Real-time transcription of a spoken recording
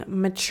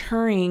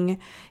maturing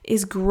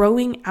is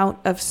growing out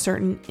of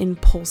certain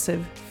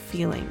impulsive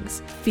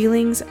feelings.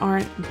 Feelings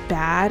aren't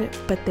bad,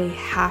 but they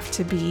have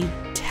to be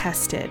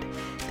tested.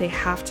 They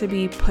have to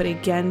be put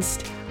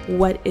against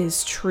what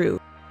is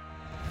true.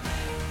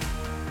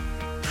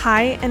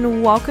 Hi,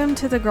 and welcome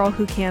to the Girl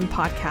Who Can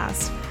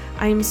podcast.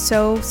 I am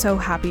so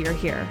happy you're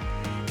here.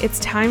 It's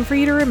time for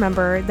you to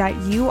remember that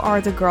you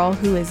are the girl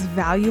who is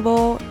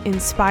valuable,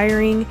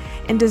 inspiring,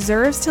 and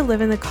deserves to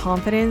live in the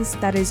confidence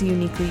that is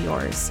uniquely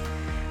yours.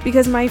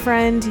 Because my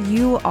friend,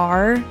 you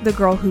are the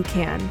girl who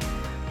can.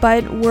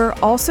 But we're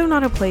also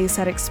not a place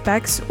that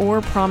expects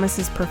or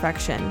promises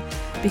perfection,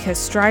 because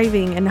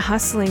striving and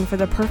hustling for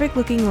the perfect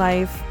looking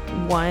life,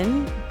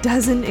 1,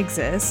 doesn't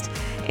exist,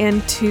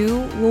 and 2,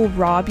 will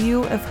rob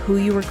you of who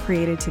you were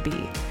created to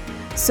be.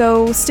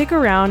 So stick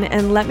around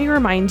and let me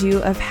remind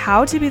you of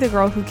how to be the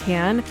girl who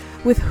can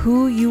with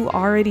who you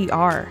already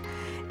are.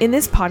 In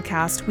this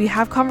podcast, we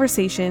have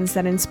conversations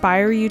that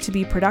inspire you to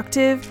be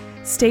productive,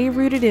 stay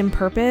rooted in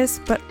purpose,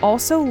 but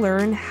also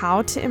learn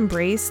how to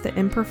embrace the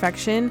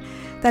imperfection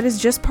that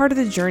is just part of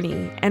the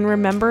journey, and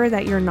remember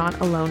that you're not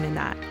alone in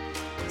that.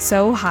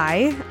 So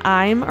hi,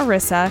 I'm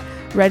Arissa,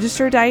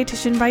 registered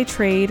dietitian by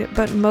trade,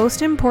 but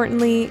most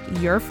importantly,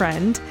 your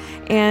friend,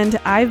 and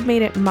I've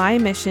made it my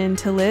mission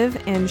to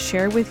live and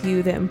share with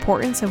you the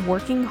importance of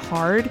working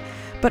hard,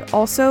 but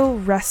also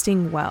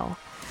resting well.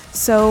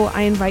 So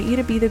I invite you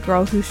to be the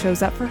girl who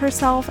shows up for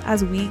herself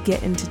as we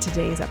get into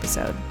today's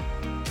episode.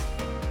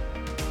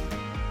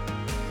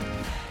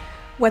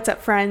 What's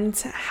up,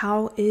 friends?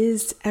 How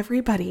is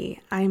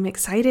everybody? I'm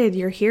excited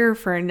you're here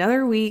for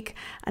another week,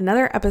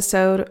 another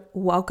episode.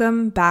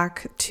 Welcome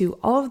back to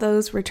all of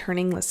those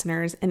returning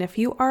listeners. And if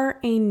you are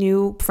a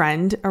new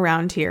friend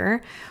around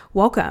here,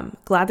 welcome.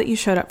 Glad that you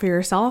showed up for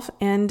yourself,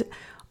 and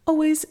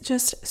always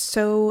just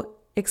so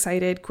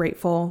excited,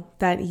 grateful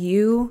that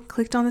you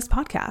clicked on this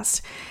podcast,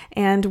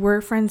 and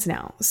we're friends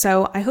now.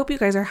 So I hope you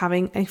guys are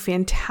having a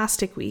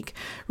fantastic week,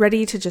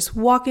 ready to just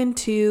walk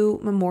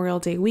into Memorial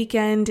Day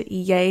weekend.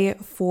 Yay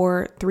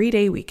for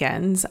 3-day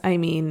weekends. I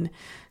mean,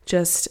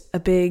 just a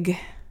big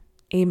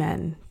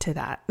amen to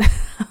that.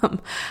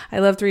 I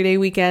love 3-day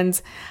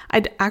weekends.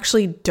 I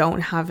actually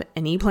don't have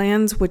any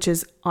plans, which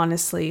is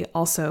honestly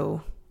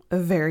also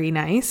very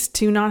nice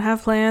to not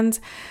have plans.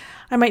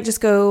 I might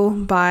just go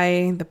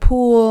by the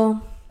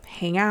pool,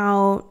 hang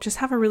out, just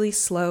have a really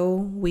slow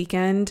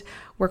weekend,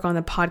 work on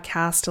the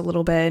podcast a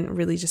little bit,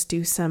 really just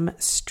do some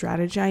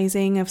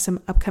strategizing of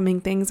some upcoming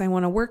things I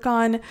want to work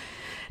on.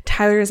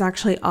 Tyler is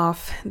actually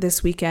off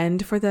this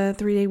weekend for the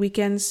 3-day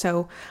weekend,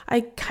 so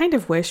I kind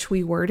of wish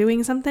we were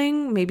doing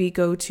something, maybe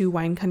go to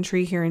wine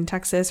country here in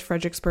Texas,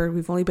 Fredericksburg.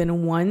 We've only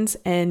been once,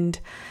 and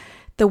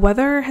the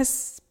weather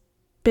has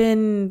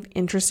been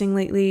interesting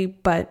lately,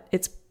 but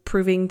it's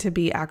proving to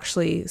be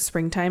actually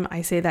springtime.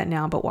 I say that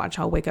now, but watch,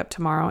 I'll wake up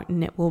tomorrow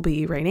and it will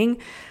be raining.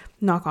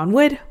 Knock on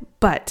wood,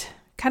 but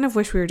kind of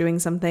wish we were doing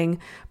something.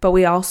 But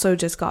we also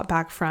just got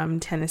back from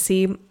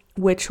Tennessee,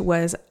 which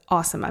was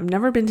awesome. I've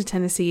never been to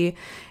Tennessee,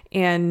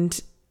 and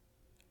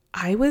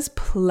I was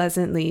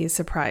pleasantly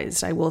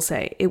surprised, I will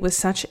say. It was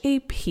such a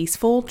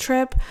peaceful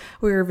trip.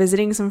 We were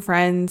visiting some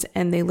friends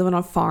and they live on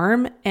a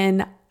farm,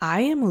 and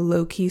I am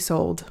low-key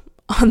sold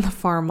on the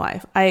farm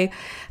life. I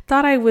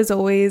thought I was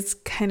always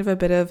kind of a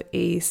bit of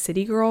a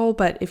city girl,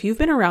 but if you've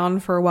been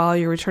around for a while,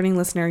 you're a returning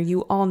listener,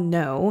 you all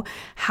know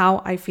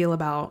how I feel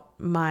about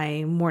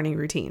my morning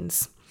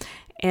routines.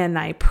 And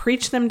I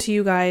preach them to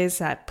you guys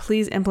that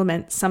please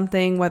implement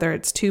something, whether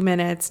it's 2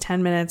 minutes,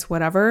 10 minutes,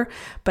 whatever,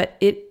 but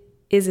it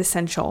is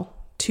essential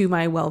to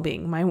my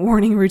well-being, my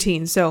morning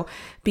routine. So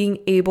being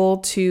able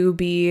to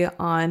be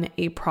on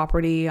a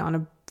property, on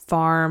a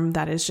farm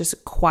that is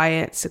just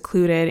quiet,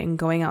 secluded, and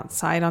going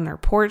outside on their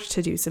porch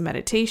to do some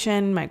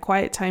meditation, my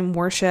quiet time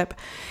worship,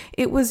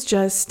 it was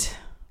just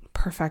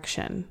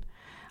perfection.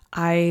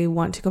 I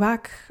want to go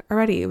back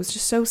already. It was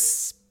just so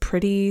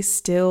pretty,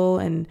 still,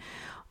 and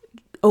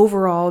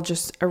overall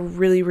just a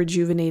really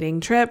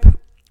rejuvenating trip.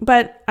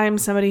 But I'm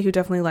somebody who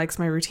definitely likes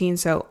my routine,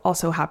 so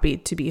also happy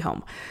to be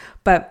home.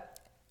 But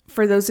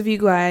for those of you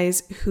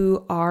guys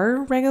who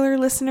are regular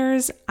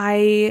listeners,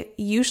 I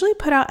usually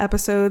put out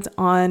episodes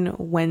on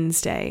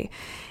Wednesday.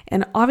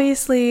 And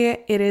obviously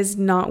it is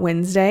not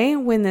Wednesday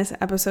when this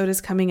episode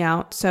is coming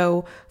out.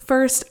 So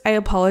first, I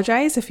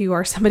apologize if you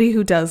are somebody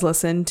who does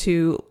listen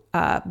to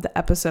the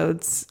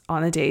episodes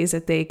on the days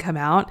that they come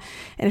out.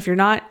 And if you're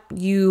not,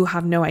 you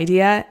have no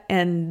idea,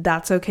 and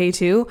that's okay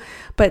too.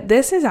 But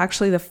this is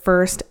actually the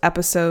first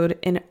episode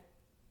in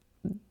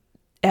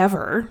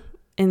ever.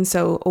 And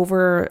so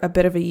over a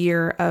bit of a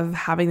year of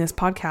having this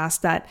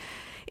podcast, that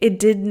it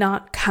did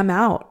not come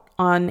out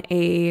on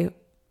a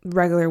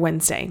regular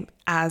Wednesday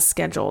as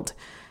scheduled.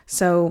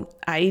 So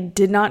I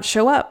did not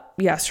show up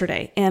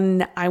yesterday,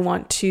 and I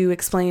want to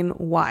explain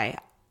why.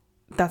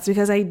 That's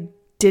because I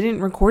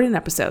didn't record an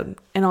episode.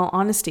 In all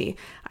honesty,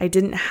 I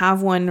didn't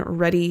have one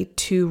ready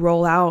to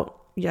roll out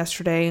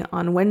yesterday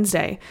on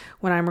Wednesday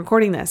when I'm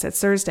recording this.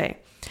 It's Thursday.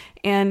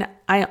 And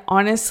I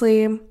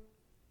honestly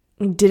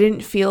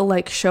didn't feel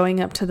like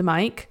showing up to the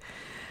mic.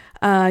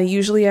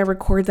 Usually I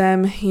record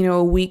them,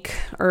 a week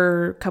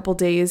or a couple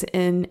days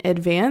in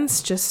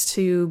advance just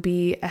to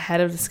be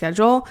ahead of the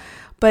schedule.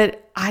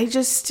 But I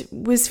just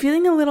was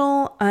feeling a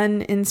little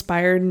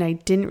uninspired and I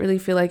didn't really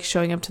feel like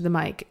showing up to the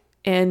mic.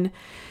 And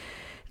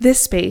this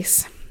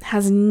space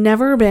has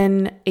never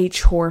been a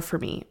chore for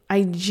me.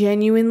 I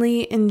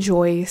genuinely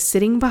enjoy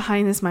sitting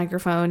behind this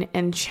microphone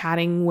and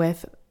chatting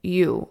with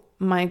you,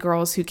 my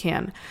girls who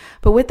can.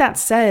 But with that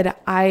said,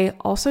 I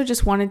also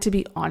just wanted to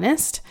be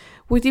honest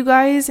with you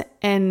guys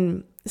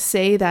and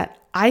say that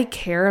I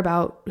care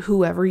about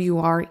whoever you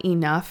are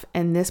enough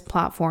and this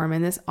platform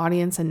and this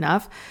audience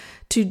enough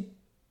to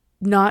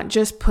not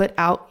just put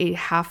out a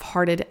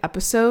half-hearted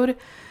episode.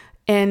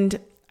 And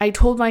I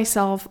told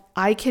myself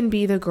I can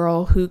be the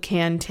girl who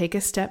can take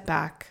a step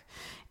back.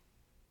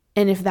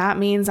 And if that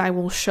means I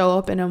will show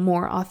up in a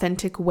more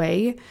authentic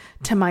way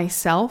to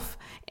myself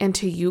and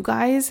to you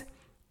guys,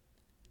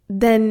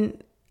 then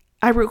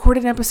I record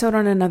an episode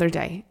on another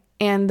day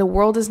and the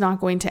world is not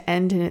going to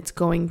end and it's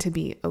going to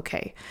be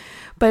okay.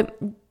 But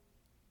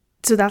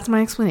so that's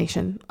my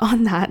explanation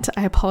on that.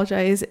 I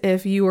apologize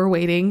if you were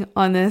waiting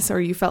on this or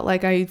you felt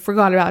like I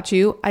forgot about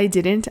you. I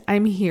didn't.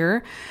 I'm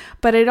here.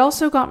 But it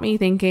also got me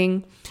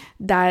thinking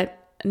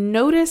that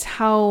notice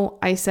how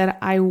I said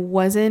I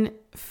wasn't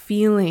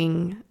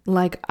feeling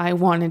like I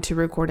wanted to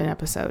record an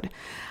episode.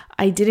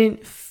 I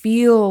didn't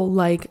feel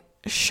like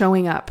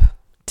showing up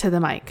to the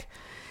mic.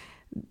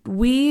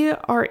 We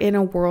are in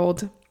a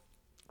world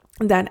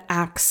that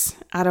acts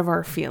out of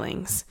our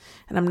feelings.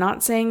 And I'm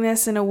not saying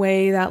this in a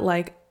way that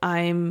like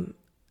I'm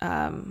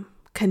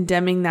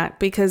condemning that,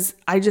 because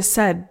I just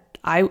said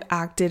I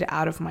acted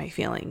out of my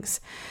feelings.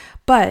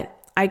 But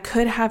I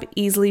could have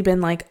easily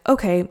been like,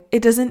 okay,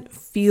 it doesn't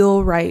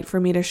feel right for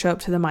me to show up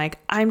to the mic.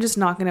 I'm just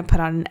not going to put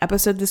on an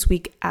episode this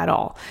week at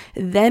all.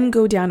 Then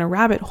go down a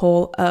rabbit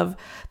hole of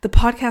the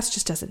podcast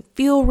just doesn't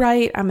feel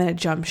right. I'm going to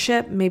jump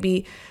ship,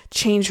 maybe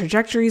change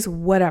trajectories,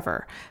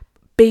 whatever,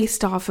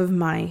 based off of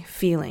my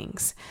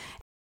feelings.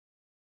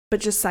 But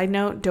just side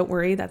note, don't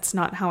worry, that's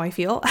not how I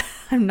feel.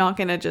 I'm not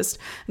going to just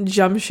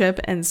jump ship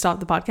and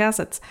stop the podcast.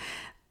 That's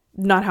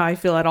not how I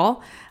feel at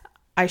all.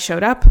 I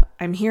showed up,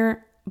 I'm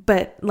here.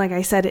 But like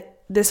I said,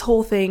 this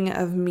whole thing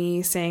of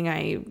me saying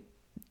I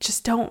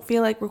just don't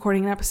feel like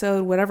recording an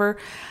episode, whatever,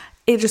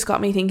 it just got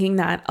me thinking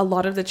that a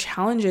lot of the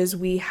challenges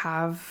we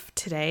have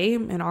today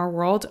in our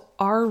world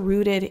are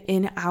rooted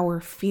in our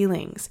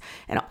feelings.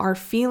 And our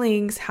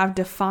feelings have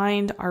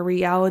defined our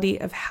reality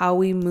of how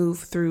we move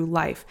through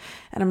life.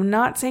 And I'm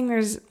not saying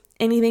there's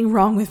anything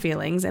wrong with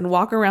feelings and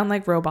walk around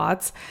like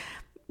robots.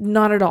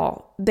 Not at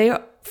all.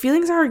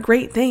 Feelings are a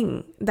great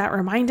thing that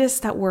remind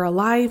us that we're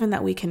alive and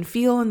that we can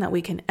feel and that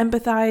we can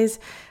empathize.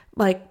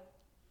 Like,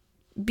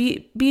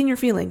 be in your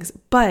feelings.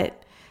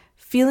 But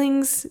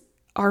feelings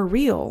are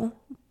real,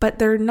 but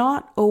they're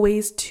not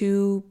always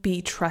to be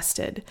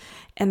trusted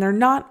and they're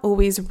not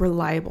always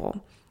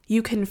reliable.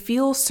 You can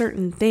feel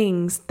certain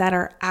things that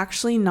are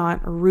actually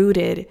not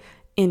rooted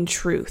in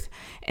truth.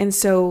 And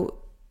so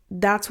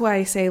that's why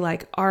I say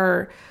like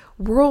our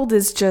world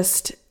is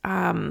just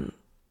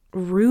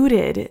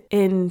rooted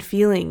in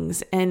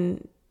feelings,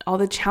 and all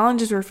the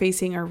challenges we're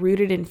facing are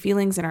rooted in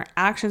feelings, and our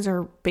actions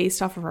are based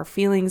off of our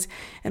feelings,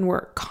 and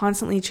we're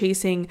constantly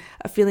chasing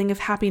a feeling of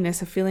happiness,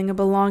 a feeling of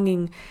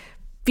belonging,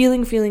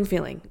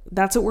 feeling.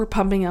 That's what we're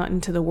pumping out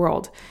into the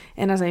world.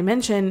 And as I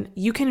mentioned,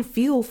 you can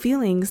feel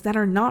feelings that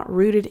are not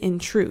rooted in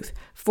truth.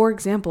 For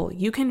example,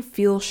 you can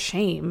feel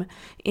shame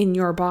in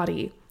your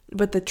body,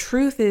 but the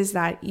truth is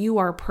that you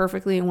are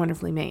perfectly and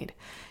wonderfully made.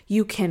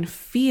 You can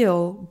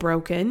feel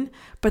broken,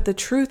 but the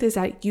truth is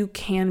that you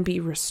can be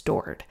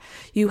restored.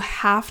 You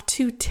have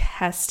to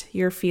test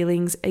your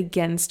feelings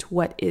against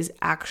what is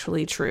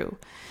actually true.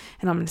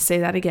 And I'm going to say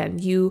that again.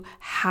 You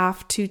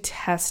have to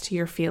test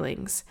your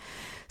feelings.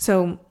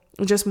 So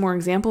just more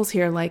examples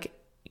here, like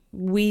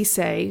we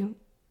say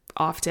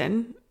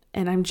often,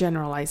 and I'm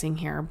generalizing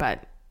here,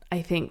 but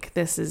I think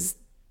these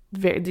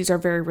are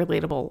very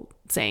relatable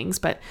sayings,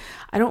 but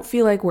I don't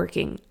feel like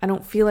working. I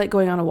don't feel like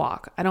going on a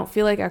walk. I don't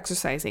feel like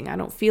exercising. I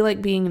don't feel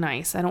like being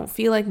nice. I don't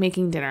feel like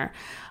making dinner.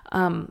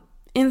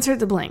 Insert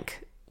the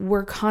blank.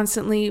 We're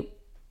constantly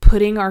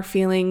putting our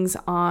feelings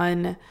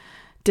on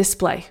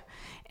display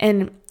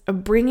and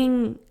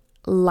bringing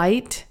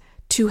light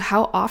to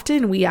how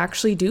often we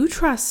actually do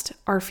trust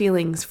our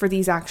feelings for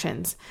these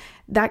actions.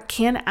 That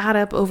can add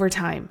up over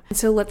time.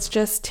 So let's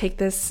just take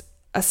this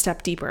a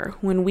step deeper.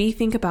 When we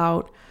think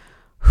about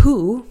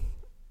who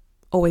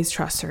always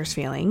trusts their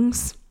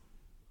feelings,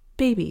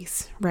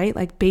 babies, right?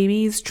 Like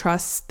babies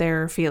trust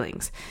their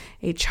feelings.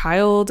 A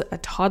child, a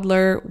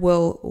toddler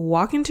will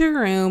walk into a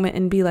room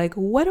and be like,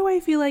 what do I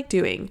feel like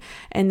doing?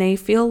 And they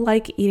feel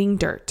like eating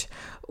dirt,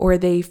 or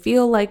they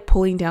feel like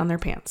pulling down their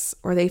pants,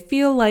 or they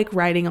feel like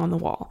writing on the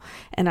wall.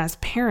 And as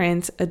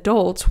parents,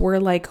 adults, we're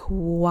like,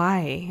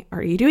 why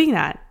are you doing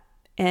that?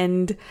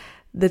 And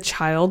the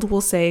child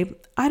will say,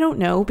 I don't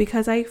know,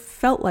 because I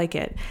felt like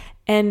it.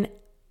 And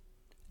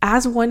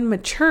as one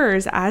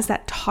matures, as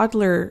that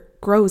toddler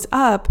grows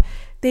up,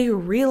 they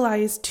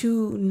realize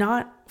to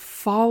not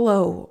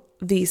follow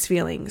these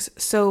feelings.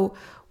 So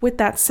with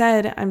that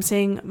said, I'm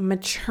saying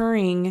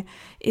maturing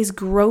is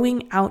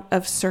growing out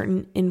of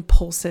certain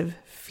impulsive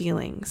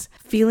feelings.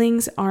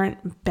 Feelings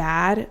aren't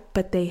bad,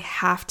 but they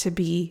have to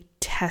be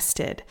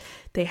tested.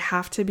 They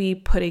have to be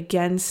put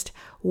against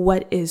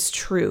what is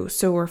true.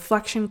 So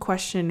reflection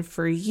question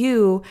for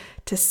you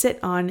to sit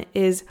on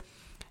is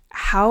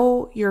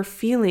how you're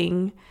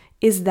feeling.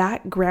 Is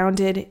that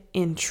grounded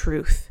in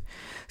truth?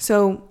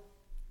 So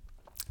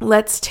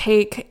let's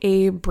take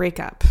a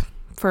breakup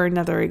for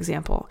another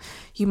example.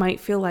 You might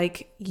feel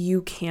like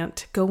you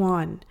can't go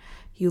on.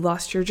 You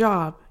lost your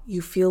job.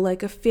 You feel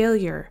like a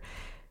failure.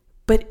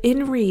 But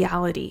in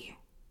reality,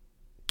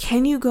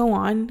 can you go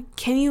on?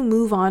 Can you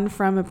move on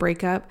from a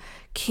breakup?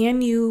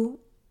 Can you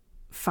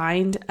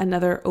find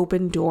another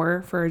open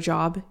door for a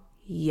job?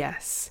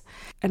 Yes.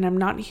 And I'm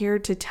not here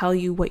to tell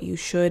you what you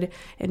should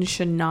and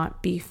should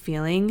not be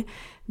feeling.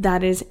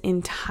 That is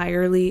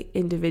entirely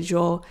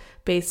individual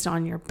based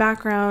on your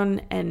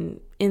background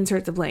and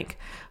insert the blank.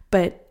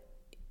 But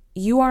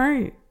you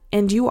are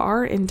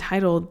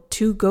entitled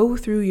to go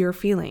through your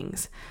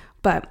feelings.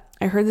 But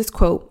I heard this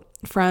quote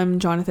from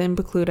Jonathan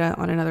Bacluta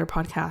on another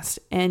podcast,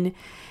 and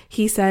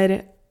he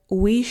said,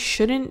 we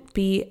shouldn't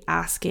be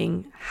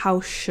asking, how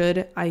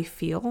should I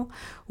feel?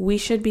 We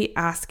should be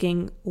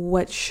asking,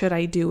 what should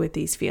I do with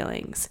these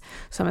feelings?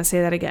 So I'm going to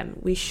say that again.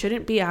 We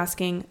shouldn't be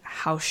asking,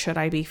 how should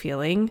I be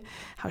feeling?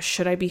 How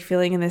should I be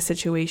feeling in this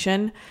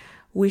situation?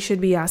 We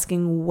should be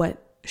asking,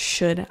 what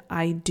should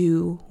I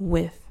do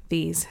with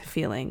these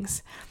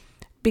feelings?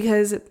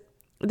 Because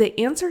the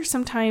answer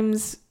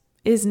sometimes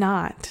is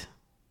not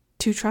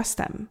to trust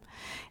them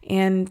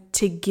and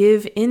to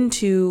give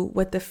into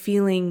what the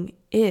feeling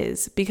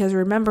is. Because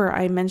remember,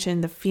 I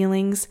mentioned the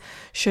feelings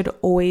should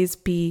always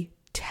be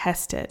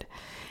tested.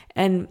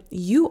 And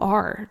you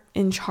are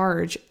in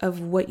charge of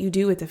what you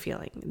do with the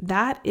feeling.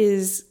 That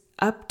is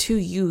up to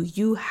you.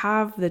 You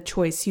have the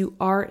choice. You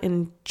are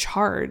in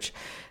charge.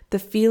 The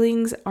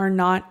feelings are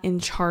not in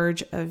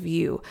charge of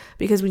you.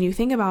 Because when you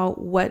think about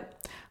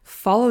what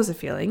follows a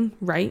feeling,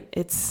 right?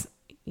 It's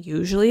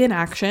usually an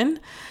action,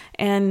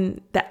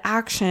 and the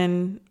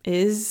action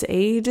is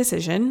a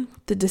decision.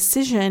 The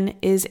decision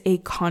is a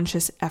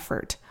conscious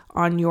effort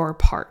on your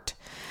part.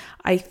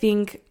 I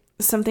think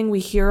something we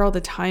hear all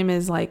the time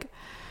is like,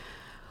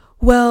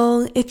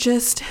 well, it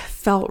just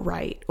felt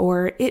right,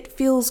 or it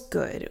feels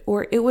good,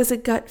 or it was a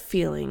gut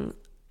feeling.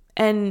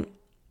 And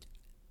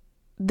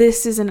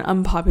this is an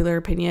unpopular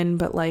opinion,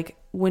 but like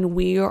when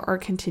we are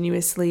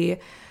continuously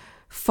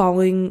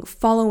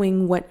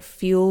following what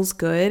feels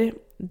good,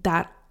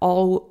 that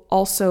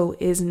also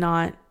is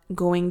not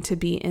going to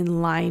be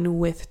in line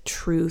with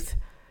truth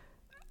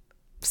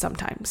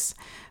sometimes.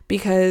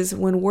 Because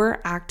when we're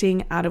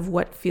acting out of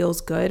what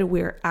feels good,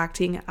 we're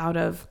acting out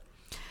of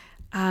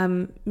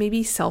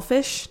maybe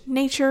selfish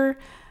nature,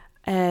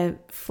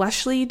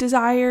 fleshly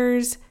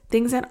desires,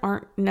 things that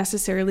aren't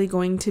necessarily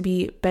going to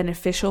be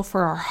beneficial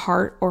for our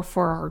heart or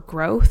for our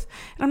growth.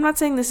 And I'm not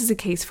saying this is a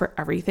case for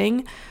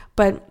everything,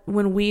 but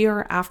when we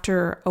are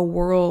after a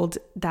world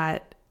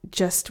that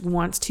just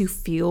wants to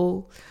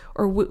feel,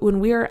 or when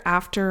we are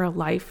after a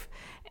life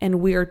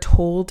and we are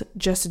told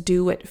just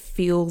do what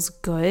feels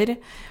good,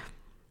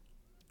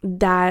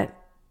 that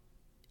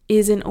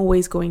isn't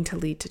always going to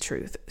lead to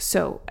truth.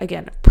 So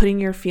again, putting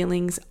your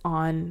feelings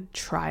on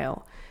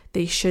trial.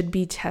 They should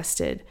be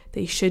tested.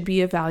 They should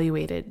be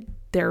evaluated.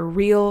 They're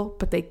real,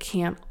 but they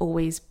can't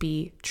always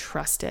be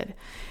trusted.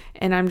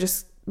 And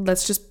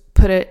let's just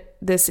put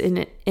this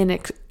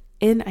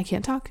I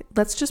can't talk.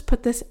 Let's just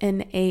put this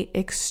in a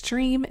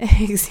extreme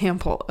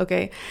example,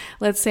 okay?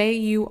 Let's say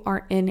you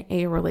are in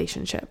a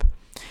relationship.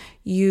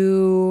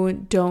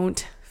 You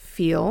don't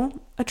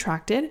feel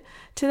attracted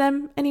to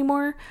them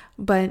anymore,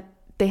 but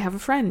they have a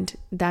friend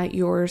that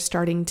you're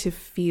starting to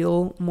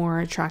feel more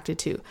attracted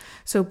to.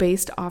 So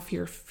based off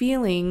your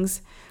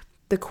feelings,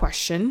 the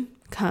question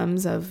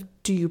comes of,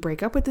 do you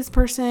break up with this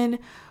person,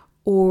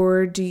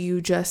 or do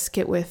you just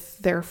get with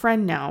their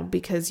friend now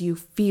because you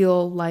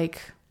feel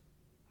like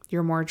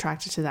you're more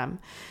attracted to them?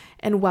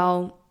 And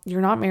while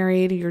you're not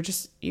married,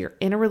 you're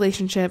in a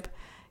relationship,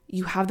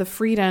 you have the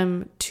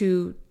freedom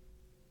to,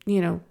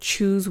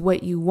 choose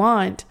what you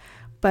want,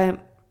 but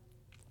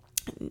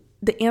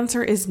the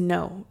answer is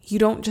no. You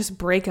don't just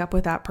break up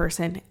with that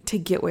person to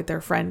get with their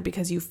friend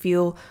because you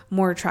feel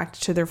more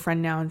attracted to their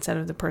friend now instead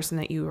of the person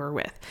that you were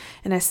with.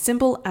 And as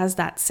simple as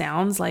that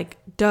sounds, like,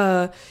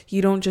 duh,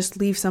 you don't just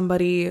leave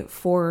somebody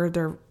for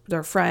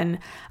their friend.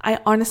 I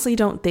honestly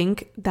don't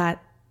think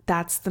that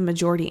that's the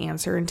majority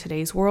answer in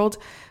today's world,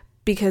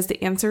 because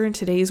the answer in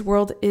today's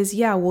world is,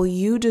 yeah, well,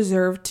 you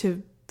deserve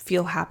to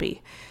feel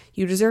happy.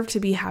 You deserve to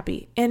be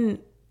happy. And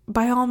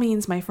by all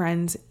means, my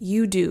friends,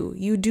 you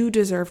do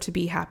deserve to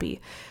be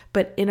happy.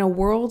 But in a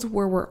world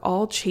where we're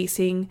all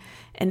chasing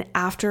and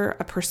after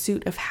a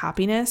pursuit of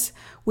happiness,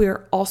 we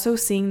are also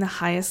seeing the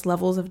highest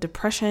levels of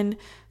depression,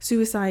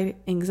 suicide,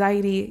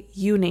 anxiety,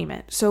 you name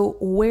it. So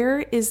where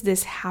is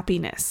this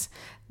happiness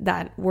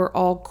that we're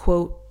all,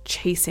 quote,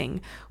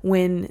 chasing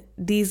when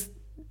these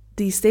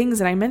these things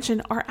that I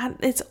mentioned are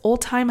at its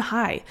all-time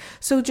high.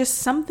 So just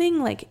something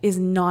like is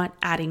not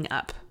adding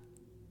up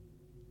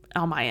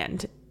on my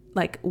end,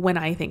 like when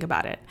I think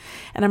about it.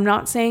 And I'm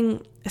not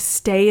saying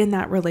stay in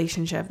that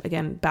relationship.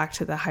 Again, back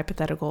to the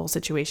hypothetical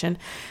situation.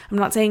 I'm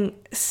not saying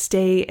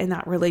stay in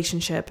that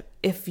relationship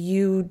if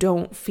you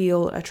don't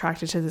feel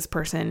attracted to this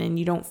person and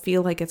you don't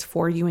feel like it's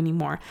for you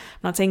anymore.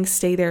 I'm not saying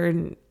stay there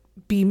and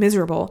be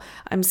miserable.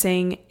 I'm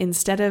saying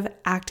instead of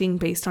acting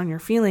based on your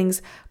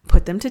feelings,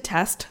 put them to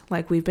test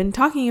like we've been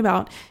talking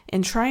about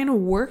and try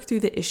and work through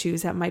the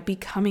issues that might be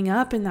coming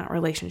up in that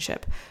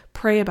relationship.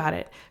 Pray about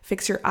it.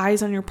 Fix your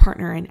eyes on your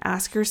partner and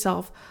ask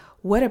yourself,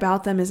 what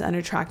about them is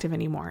unattractive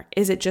anymore?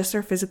 Is it just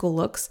their physical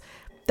looks?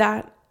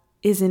 That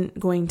isn't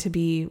going to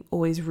be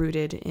always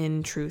rooted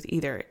in truth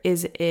either.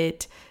 Is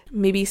it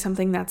maybe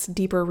something that's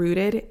deeper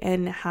rooted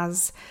and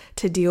has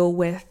to deal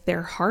with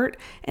their heart?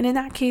 And in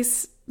that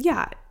case,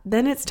 yeah,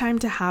 then it's time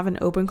to have an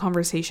open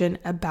conversation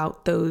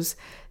about those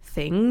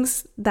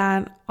things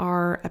that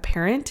are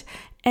apparent.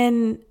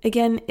 And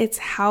again, it's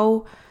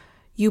how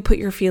you put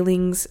your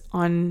feelings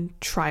on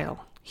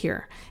trial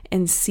here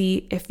and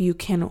see if you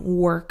can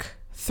work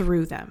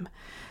through them.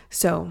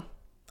 So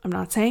I'm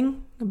not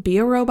saying be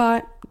a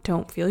robot,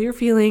 don't feel your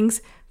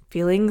feelings.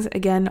 Feelings,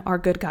 again, are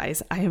good,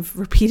 guys. I have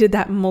repeated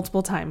that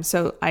multiple times.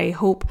 So I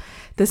hope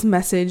this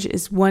message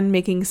is one,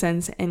 making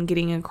sense and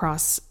getting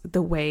across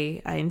the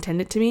way I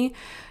intend it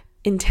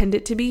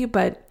to be.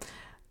 But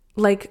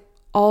like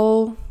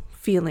all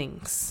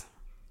feelings,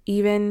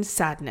 even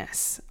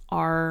sadness,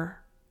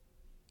 are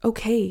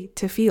okay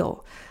to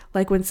feel.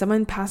 Like when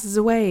someone passes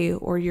away,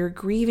 or you're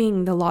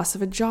grieving the loss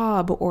of a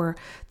job or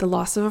the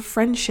loss of a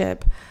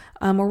friendship,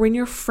 or when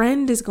your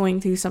friend is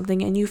going through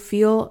something and you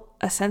feel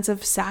a sense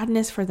of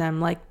sadness for them,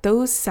 like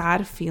those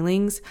sad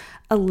feelings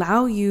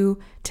allow you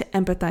to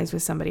empathize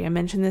with somebody. I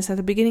mentioned this at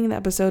the beginning of the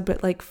episode,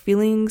 but like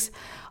feelings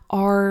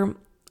are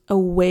a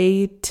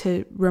way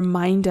to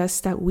remind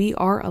us that we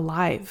are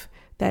alive,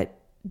 that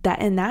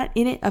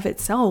in it of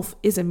itself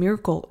is a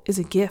miracle, is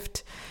a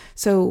gift.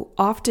 So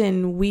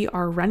often we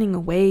are running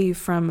away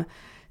from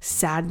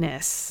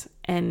sadness,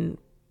 and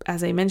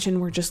as I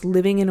mentioned, we're just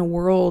living in a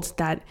world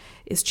that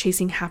is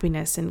chasing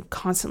happiness and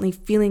constantly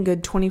feeling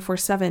good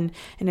 24/7.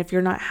 And if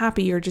you're not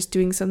happy, you're just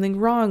doing something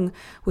wrong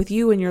with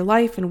you and your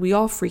life. And we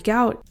all freak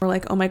out. We're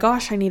like, oh my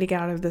gosh, I need to get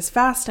out of this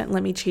fast. And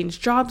let me change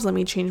jobs. Let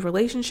me change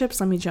relationships.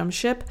 Let me jump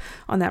ship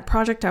on that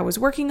project I was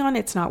working on.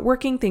 It's not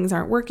working. Things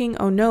aren't working.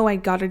 Oh no, I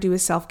got to do a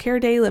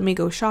self-care day. Let me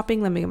go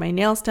shopping. Let me get my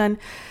nails done.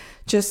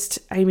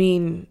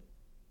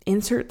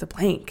 Insert the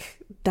blank.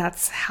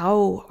 That's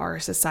how our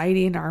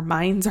society and our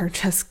minds are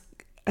just,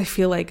 I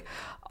feel like,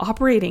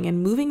 operating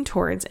and moving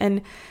towards.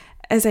 And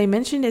as I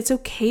mentioned, it's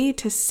okay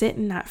to sit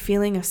in that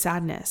feeling of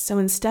sadness. So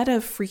instead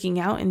of freaking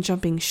out and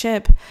jumping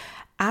ship,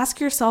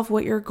 ask yourself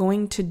what you're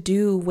going to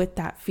do with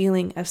that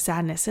feeling of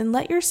sadness and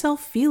let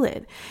yourself feel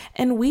it.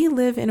 And we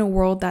live in a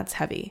world that's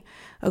heavy.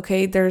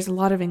 Okay, there's a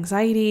lot of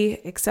anxiety,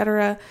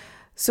 etc.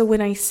 So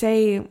when I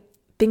say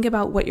think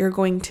about what you're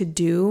going to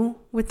do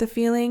with the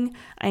feeling,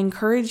 I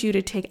encourage you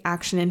to take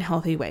action in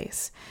healthy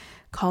ways.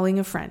 Calling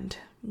a friend,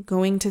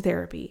 going to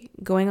therapy,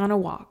 going on a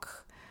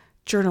walk,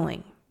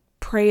 journaling,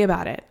 pray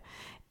about it.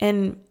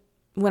 And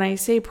when I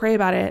say pray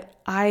about it,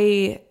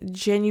 I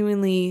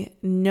genuinely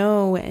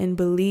know and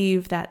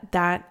believe that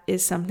that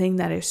is something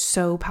that is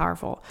so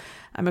powerful.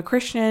 I'm a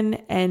Christian,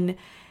 and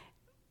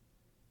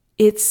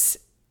it's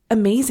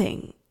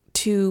amazing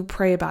to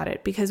pray about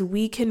it because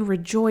we can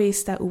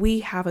rejoice that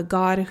we have a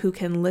God who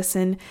can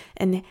listen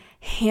and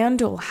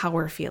handle how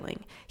we're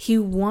feeling. He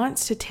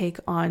wants to take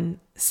on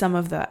some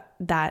of that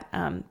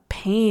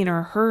pain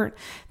or hurt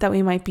that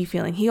we might be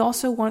feeling. He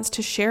also wants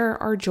to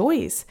share our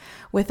joys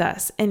with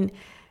us. And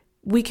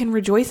we can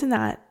rejoice in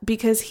that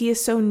because he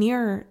is so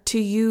near to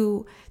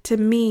you, to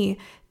me,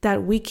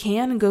 that we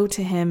can go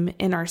to him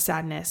in our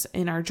sadness,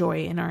 in our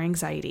joy, in our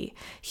anxiety.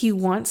 He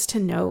wants to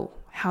know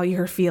how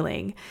you're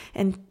feeling.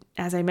 And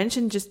as I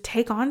mentioned, just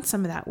take on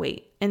some of that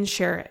weight and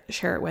share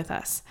it with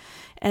us.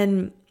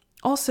 And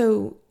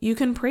also, you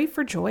can pray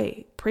for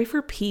joy, pray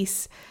for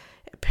peace,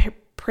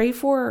 pray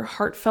for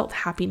heartfelt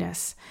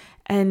happiness,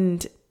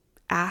 and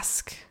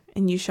ask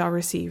and you shall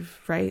receive,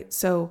 right?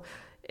 So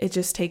it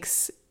just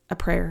takes a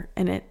prayer,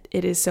 and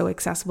it is so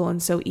accessible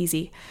and so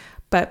easy.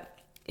 But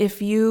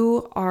if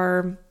you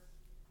are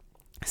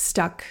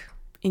stuck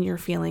in your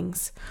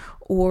feelings,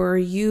 or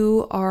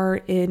you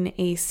are in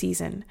a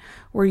season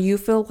where you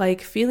feel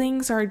like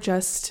feelings are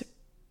just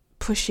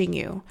pushing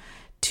you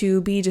to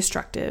be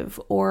destructive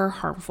or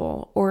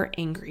harmful or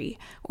angry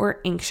or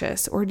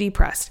anxious or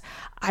depressed,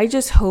 I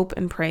just hope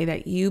and pray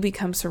that you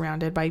become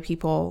surrounded by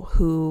people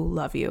who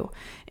love you.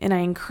 And I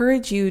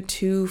encourage you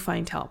to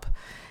find help.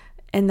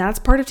 And that's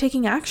part of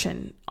taking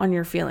action on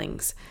your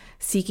feelings,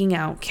 seeking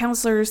out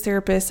counselors,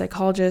 therapists,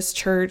 psychologists,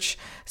 church,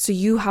 so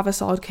you have a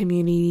solid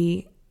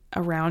community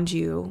around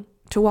you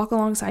to walk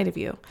alongside of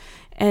you.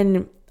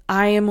 And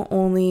I am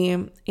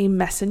only a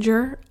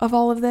messenger of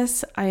all of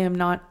this. I am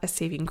not a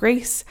saving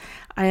grace.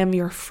 I am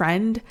your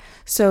friend.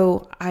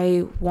 So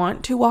I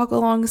want to walk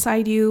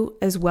alongside you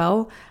as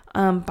well.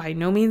 By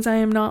no means I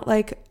am not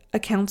like a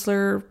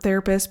counselor,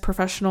 therapist,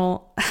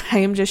 professional. I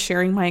am just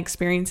sharing my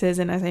experiences.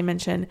 And as I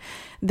mentioned,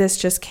 this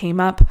just came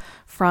up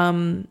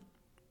from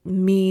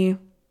me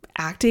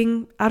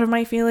acting out of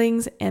my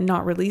feelings and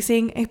not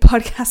releasing a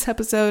podcast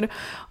episode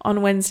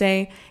on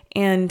Wednesday.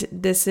 And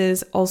this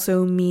is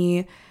also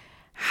me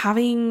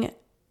having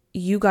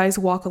you guys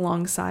walk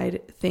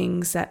alongside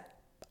things that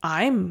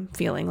I'm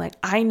feeling. Like,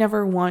 I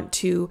never want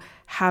to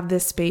have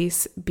this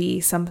space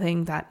be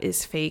something that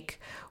is fake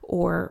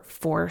or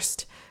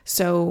forced.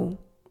 So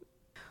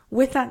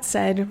with that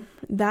said,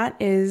 that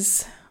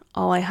is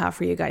all I have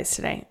for you guys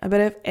today. A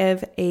bit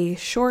of a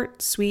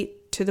short,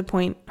 sweet, to the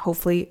point,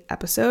 hopefully,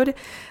 episode.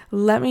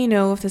 Let me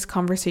know if this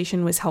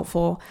conversation was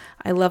helpful.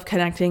 I love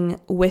connecting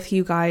with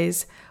you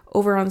guys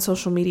over on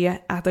social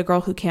media at The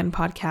Girl Who Can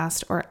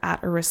Podcast or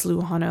at Aris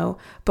Luhano.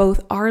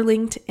 Both are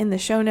linked in the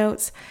show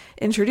notes.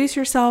 Introduce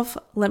yourself.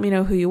 Let me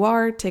know who you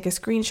are. Take a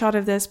screenshot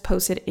of this,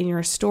 post it in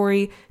your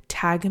story,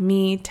 tag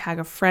me, tag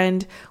a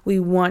friend. We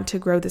want to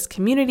grow this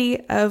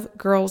community of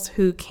girls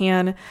who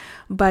can,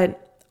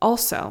 but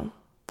also,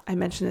 I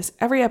mention this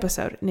every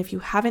episode, and if you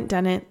haven't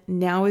done it,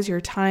 now is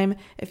your time.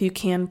 If you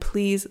can,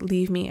 please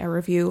leave me a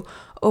review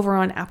over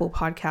on Apple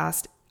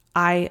Podcast.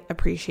 I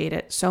appreciate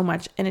it so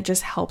much, and it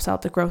just helps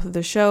out the growth of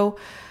the show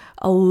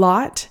a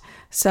lot.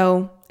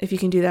 So if you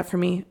can do that for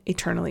me,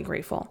 eternally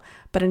grateful.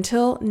 But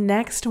until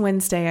next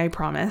Wednesday, I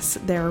promise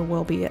there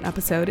will be an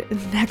episode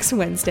next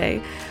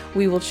Wednesday.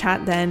 We will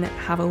chat then.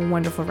 Have a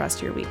wonderful rest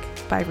of your week.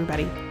 Bye,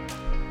 everybody.